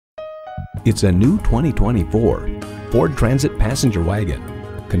It's a new 2024 Ford Transit passenger wagon.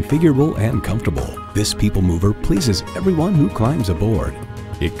 Configurable and comfortable, this people mover pleases everyone who climbs aboard.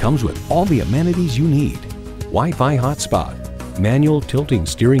 It comes with all the amenities you need: Wi-Fi hotspot, manual tilting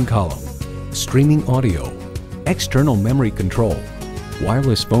steering column, streaming audio, external memory control,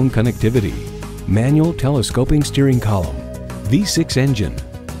 wireless phone connectivity, manual telescoping steering column, V6 engine,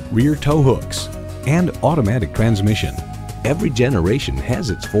 rear tow hooks, and automatic transmission. Every generation has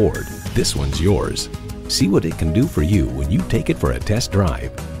its Ford. This one's yours. See what it can do for you when you take it for a test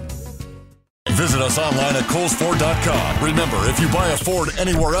drive. Visit us online at CowlesFord.com. Remember, if you buy a Ford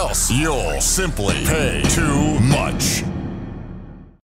anywhere else, you'll simply pay too much.